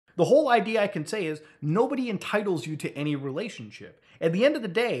The whole idea I can say is nobody entitles you to any relationship. At the end of the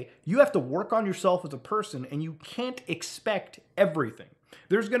day, you have to work on yourself as a person, and you can't expect everything.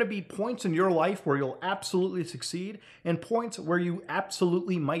 There's going to be points in your life where you'll absolutely succeed and points where you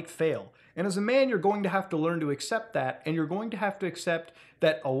absolutely might fail. And as a man, you're going to have to learn to accept that, and you're going to have to accept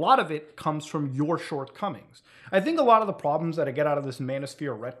that a lot of it comes from your shortcomings. I think a lot of the problems that I get out of this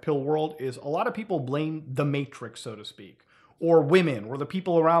manosphere red pill world is a lot of people blame the Matrix, so to speak, or women, or the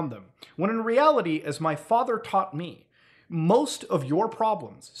people around them. When in reality, as my father taught me, most of your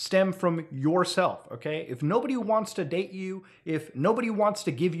problems stem from yourself, okay? If nobody wants to date you, if nobody wants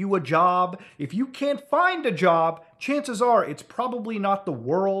to give you a job, if you can't find a job, chances are it's probably not the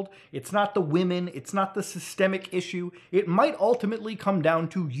world, it's not the women, it's not the systemic issue. It might ultimately come down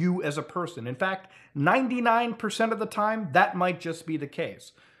to you as a person. In fact, 99% of the time, that might just be the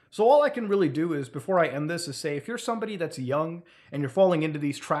case. So all I can really do is, before I end this, is say, if you're somebody that's young and you're falling into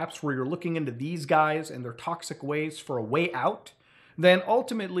these traps where you're looking into these guys and their toxic ways for a way out, then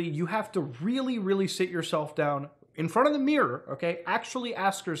ultimately you have to really, really sit yourself down in front of the mirror, okay? Actually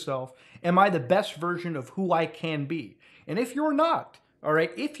ask yourself, am I the best version of who I can be? And if you're not, all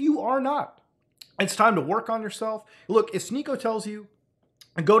right, if you are not, it's time to work on yourself. Look, if Sneeko tells you,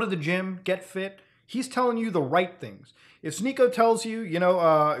 go to the gym, get fit, he's telling you the right things. If Sneeko tells you,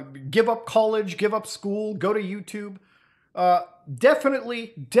 give up college, give up school, go to YouTube,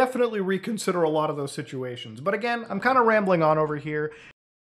 definitely reconsider a lot of those situations. But again, I'm kind of rambling on over here.